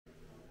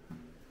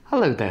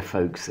Hello there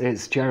folks,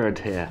 it's Jared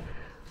here.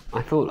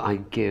 I thought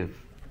I'd give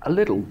a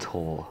little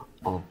tour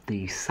of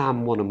the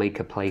Sam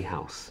Wanamaker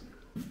Playhouse,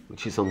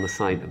 which is on the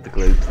site of the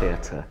Globe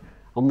Theatre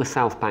on the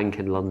South Bank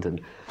in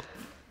London.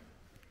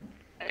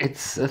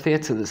 It's a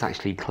theatre that's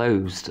actually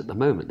closed at the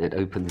moment. It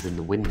opens in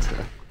the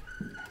winter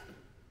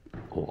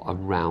or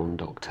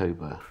around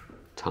October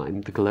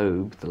time. The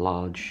Globe, the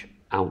large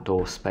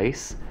outdoor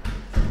space,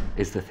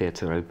 is the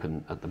theatre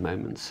open at the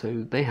moment.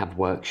 So they have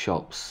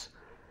workshops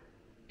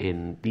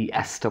in the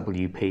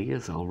SWP,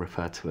 as I'll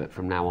refer to it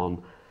from now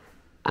on,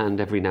 and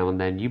every now and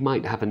then you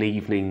might have an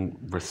evening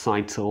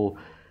recital,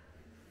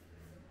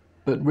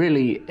 but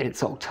really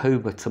it's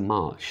October to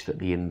March that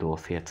the indoor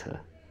theatre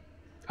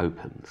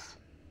opens.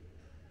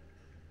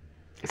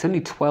 It's only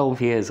 12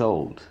 years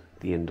old,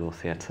 the indoor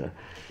theatre.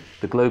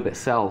 The Globe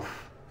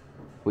itself,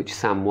 which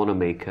Sam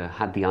Wanamaker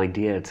had the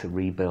idea to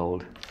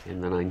rebuild in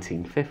the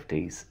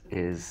 1950s,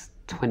 is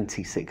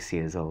 26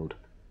 years old.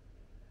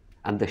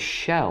 And the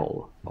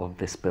shell of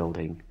this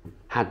building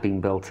had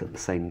been built at the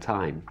same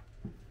time.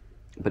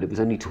 But it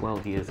was only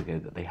 12 years ago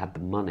that they had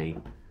the money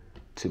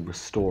to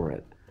restore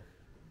it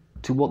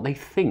to what they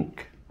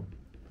think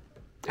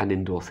an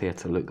indoor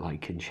theatre looked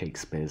like in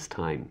Shakespeare's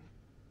time.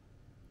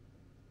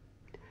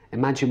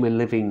 Imagine we're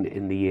living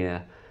in the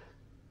year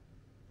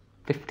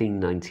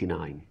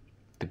 1599.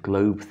 The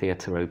Globe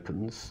Theatre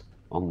opens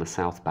on the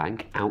South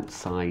Bank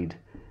outside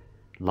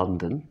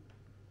London.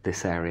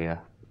 This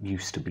area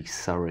used to be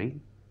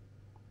Surrey.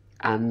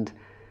 And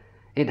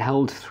it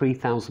held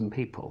 3,000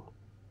 people.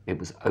 It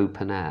was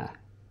open air.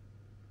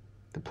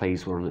 The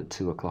plays were on at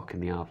 2 o'clock in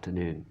the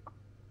afternoon.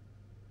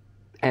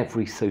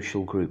 Every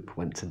social group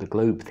went to the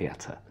Globe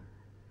Theatre.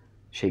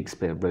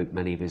 Shakespeare wrote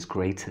many of his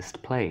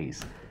greatest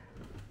plays.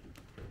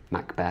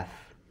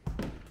 Macbeth,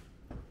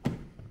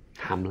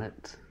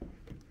 Hamlet,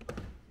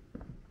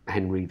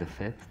 Henry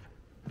V,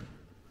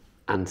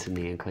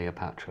 Antony and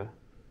Cleopatra,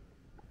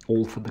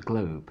 all for the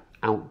Globe,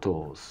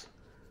 outdoors.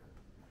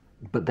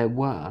 But there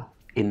were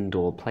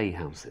indoor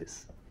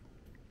playhouses.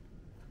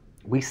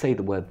 We say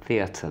the word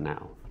theatre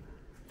now.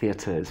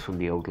 Theatre is from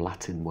the old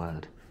Latin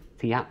word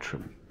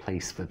theatrum,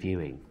 place for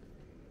viewing.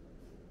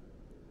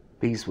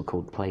 These were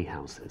called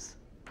playhouses.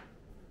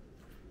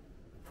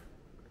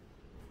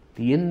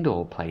 The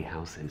indoor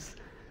playhouses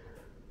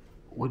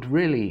would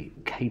really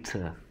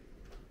cater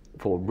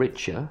for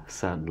richer,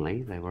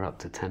 certainly. They were up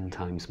to 10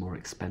 times more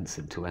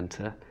expensive to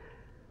enter.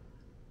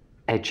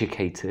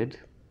 Educated.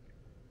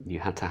 You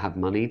had to have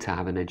money to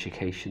have an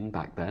education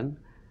back then,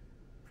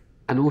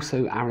 and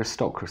also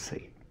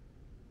aristocracy.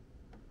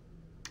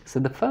 So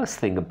the first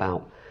thing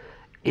about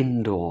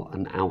indoor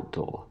and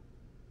outdoor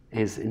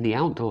is in the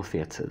outdoor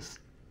theatres,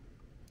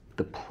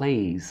 the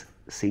plays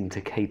seemed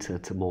to cater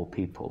to more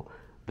people.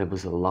 There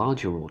was a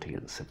larger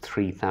audience of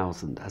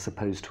 3,000 as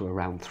opposed to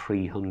around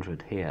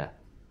 300 here.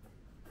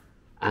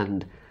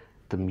 And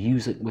the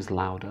music was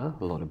louder,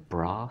 a lot of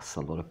brass,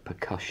 a lot of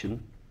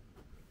percussion.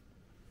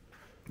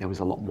 There was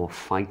a lot more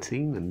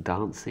fighting and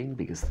dancing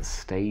because the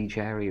stage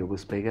area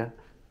was bigger.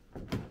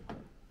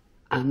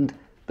 And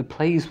the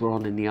plays were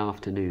on in the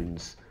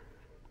afternoons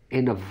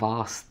in a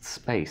vast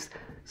space.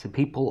 So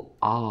people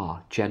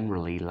are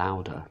generally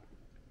louder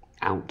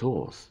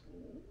outdoors.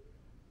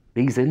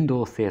 These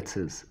indoor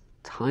theatres,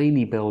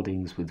 tiny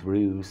buildings with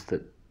roofs,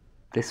 that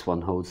this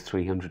one holds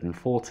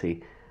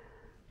 340.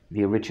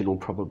 The original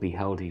probably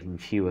held even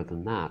fewer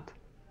than that.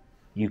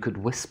 You could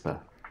whisper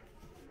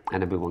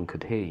and everyone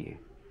could hear you.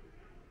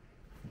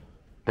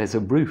 There's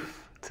a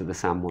roof to the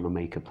Sam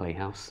Wanamaker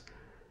Playhouse,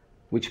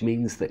 which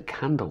means that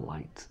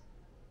candlelight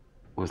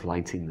was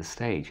lighting the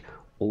stage.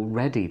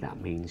 Already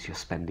that means you're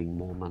spending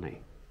more money.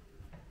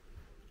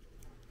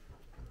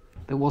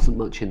 There wasn't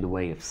much in the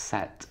way of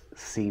set,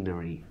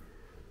 scenery,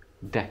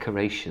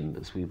 decoration,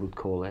 as we would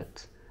call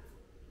it,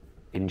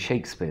 in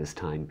Shakespeare's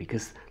time,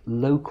 because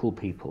local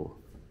people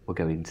were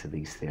going to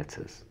these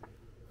theatres.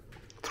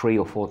 3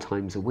 or 4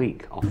 times a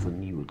week,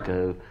 often you would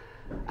go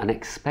and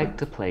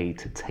expect a play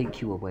to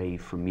take you away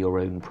from your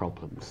own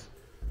problems.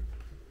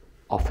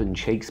 Often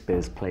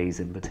Shakespeare's plays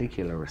in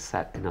particular are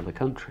set in other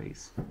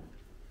countries.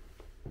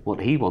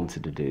 What he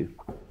wanted to do,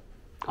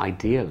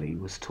 ideally,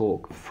 was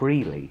talk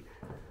freely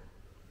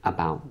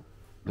about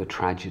the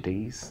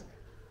tragedies,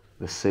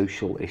 the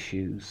social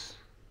issues,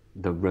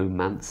 the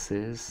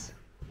romances,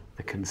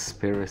 the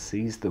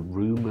conspiracies, the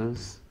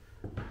rumours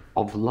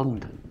of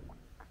London.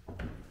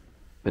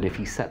 But if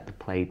he set the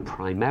play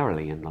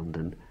primarily in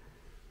London,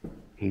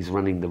 he's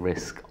running the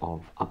risk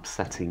of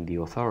upsetting the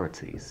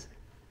authorities.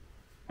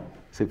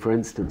 So for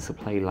instance, a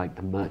play like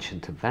The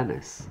Merchant of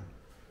Venice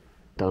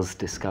does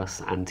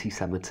discuss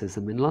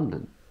anti-Semitism in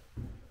London.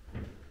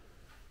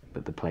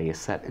 But the play is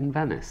set in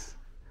Venice,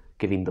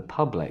 giving the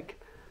public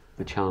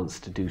the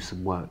chance to do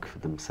some work for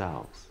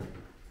themselves.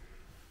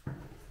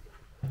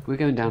 We're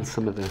going down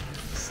some of the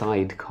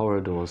side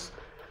corridors,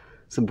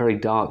 some very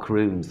dark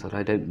rooms that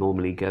I don't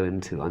normally go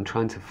into. I'm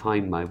trying to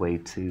find my way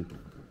to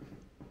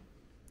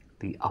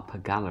the upper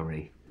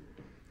gallery.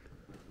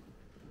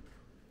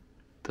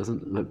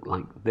 doesn't look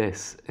like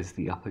this is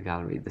the upper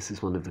gallery. This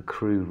is one of the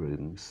crew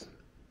rooms.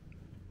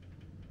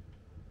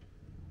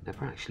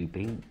 Never actually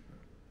been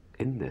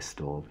in this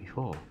door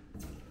before.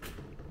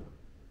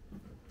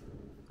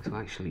 So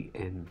actually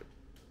in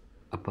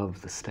above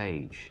the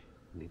stage.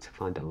 I need to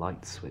find a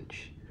light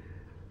switch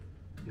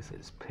because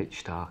it's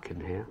pitch dark in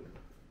here.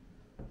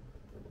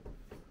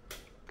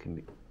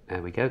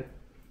 There we go.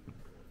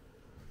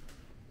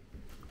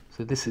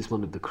 So this is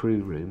one of the crew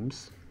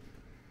rooms.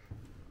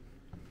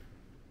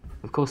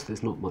 Of course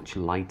there's not much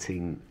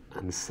lighting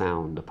and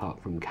sound apart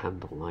from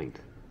candlelight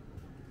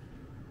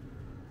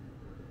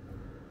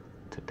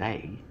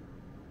today,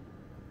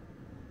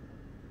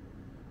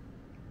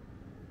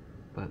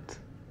 but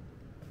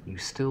you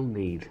still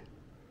need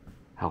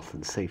health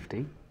and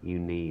safety. You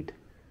need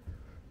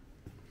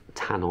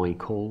tannoy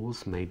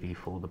calls maybe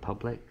for the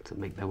public to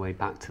make their way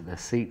back to their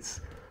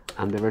seats,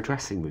 and there are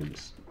dressing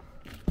rooms.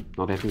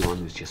 Not everyone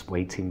is just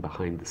waiting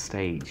behind the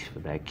stage for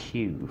their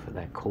cue, for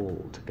their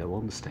call to go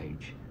on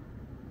stage.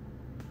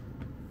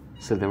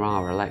 So there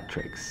are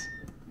electrics,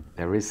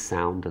 there is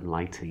sound and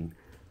lighting,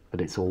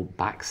 but it's all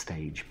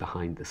backstage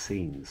behind the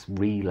scenes,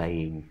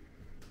 relaying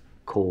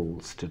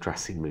calls to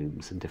dressing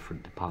rooms and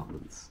different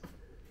departments.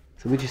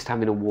 So we're just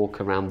having a walk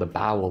around the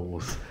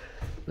bowels,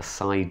 the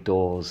side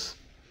doors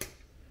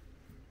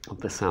of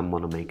the Sam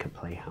Wanamaker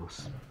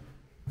Playhouse.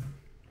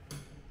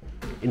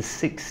 In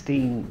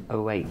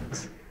 1608,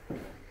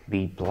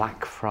 the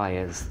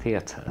Blackfriars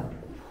Theatre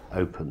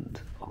opened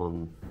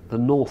on the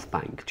North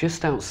Bank,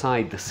 just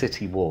outside the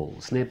city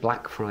walls, near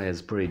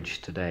Blackfriars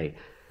Bridge today.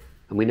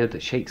 And we know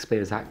that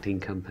Shakespeare's acting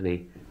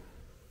company,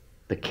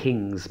 the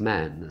King's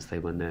Men, as they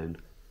were known,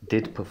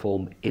 did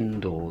perform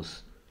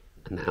indoors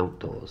and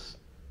outdoors.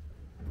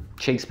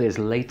 Shakespeare's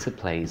later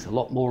plays, a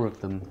lot more of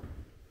them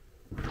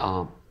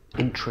are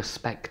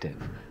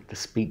introspective. The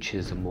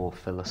speeches are more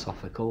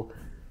philosophical.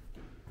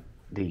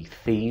 The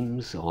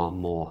themes are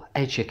more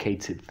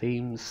educated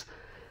themes.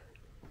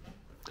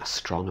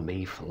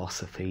 Astronomy,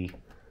 philosophy,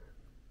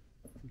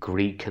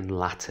 Greek and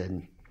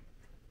Latin.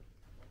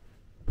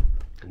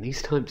 And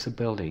these types of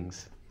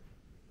buildings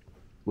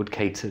would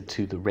cater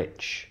to the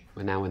rich.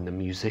 We're now in the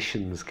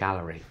Musicians'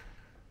 Gallery.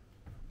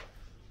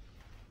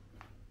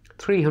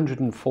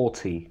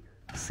 340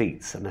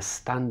 seats and a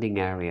standing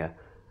area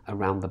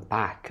around the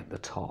back at the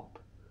top.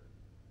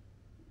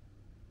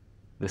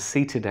 The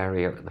seated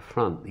area at the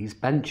front, these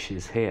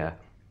benches here,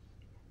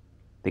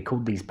 they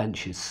called these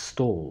benches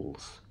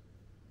stalls.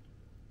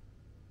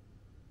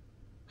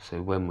 So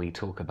when we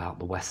talk about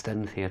the West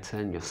End Theatre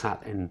and you're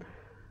sat in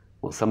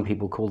what some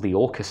people call the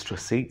orchestra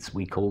seats,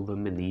 we call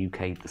them in the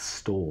UK the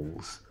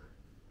stalls.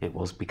 It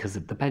was because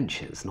of the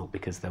benches, not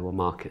because there were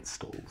market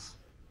stalls.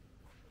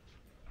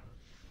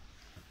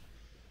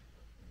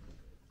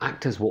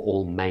 Actors were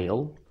all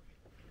male.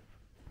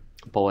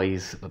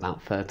 Boys of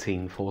about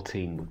 13,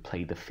 14 would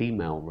play the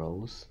female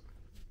roles.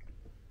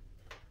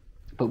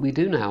 But we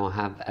do now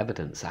have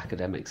evidence,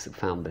 academics have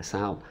found this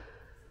out.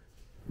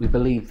 We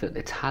believe that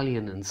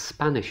Italian and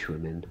Spanish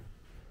women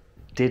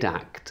did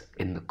act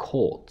in the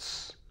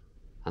courts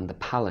and the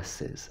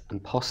palaces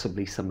and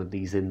possibly some of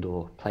these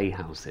indoor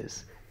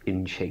playhouses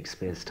in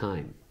Shakespeare's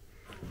time.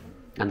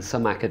 And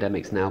some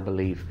academics now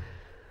believe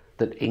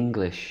that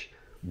English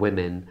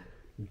women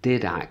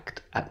did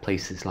act at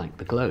places like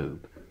the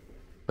Globe,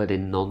 but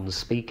in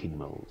non-speaking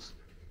roles.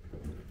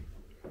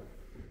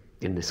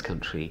 In this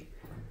country,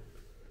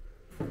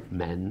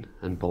 men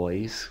and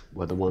boys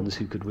were the ones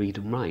who could read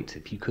and write.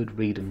 If you could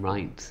read and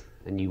write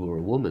and you were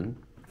a woman,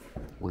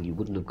 well, you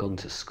wouldn't have gone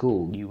to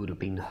school, you would have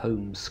been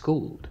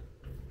home-schooled.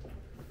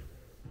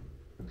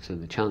 So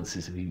the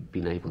chances of you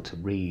being able to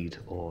read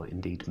or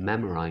indeed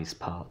memorize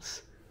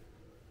parts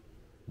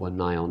were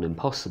nigh on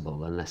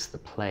impossible unless the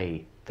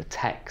play, the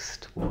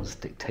text, was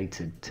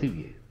dictated to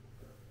you.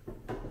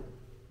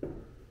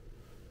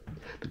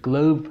 The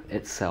Globe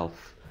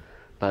itself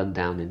burned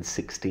down in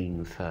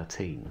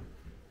 1613.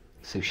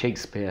 So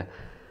Shakespeare,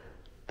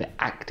 the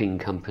acting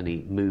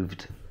company,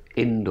 moved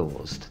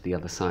indoors to the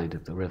other side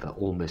of the river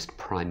almost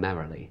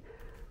primarily.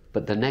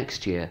 But the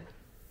next year,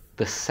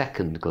 the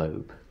second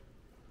Globe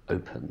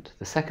opened.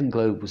 The second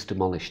Globe was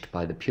demolished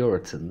by the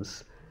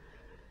Puritans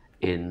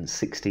in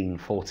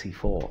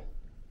 1644.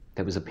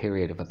 There was a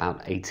period of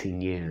about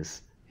 18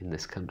 years in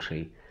this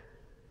country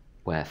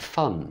where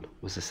fun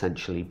was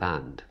essentially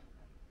banned.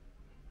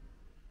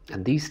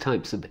 And these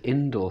types of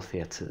indoor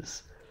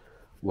theatres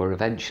were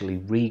eventually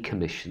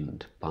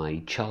recommissioned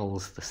by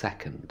Charles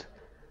II,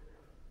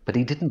 but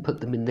he didn't put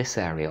them in this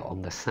area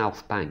on the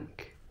South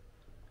Bank.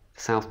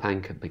 The South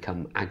Bank had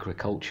become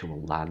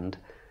agricultural land.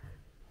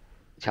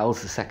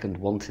 Charles II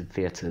wanted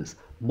theatres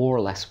more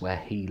or less where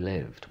he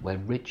lived, where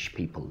rich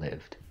people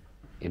lived,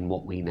 in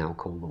what we now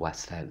call the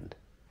West End.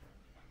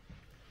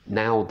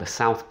 Now the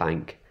South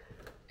Bank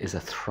is a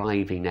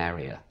thriving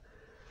area,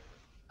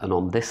 and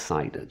on this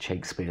side at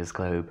Shakespeare's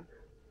Globe,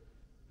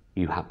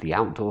 you have the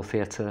outdoor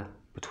theatre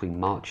between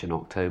March and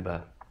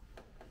October,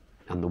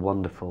 and the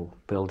wonderful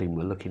building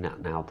we're looking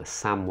at now, the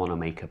Sam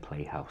Wanamaker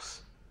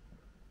Playhouse,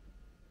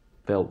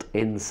 built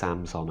in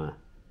Sam's honour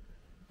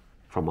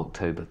from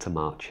October to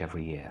March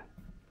every year.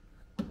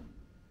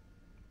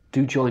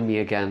 Do join me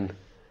again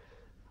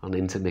on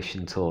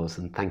intermission tours,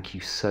 and thank you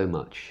so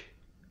much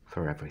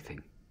for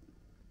everything.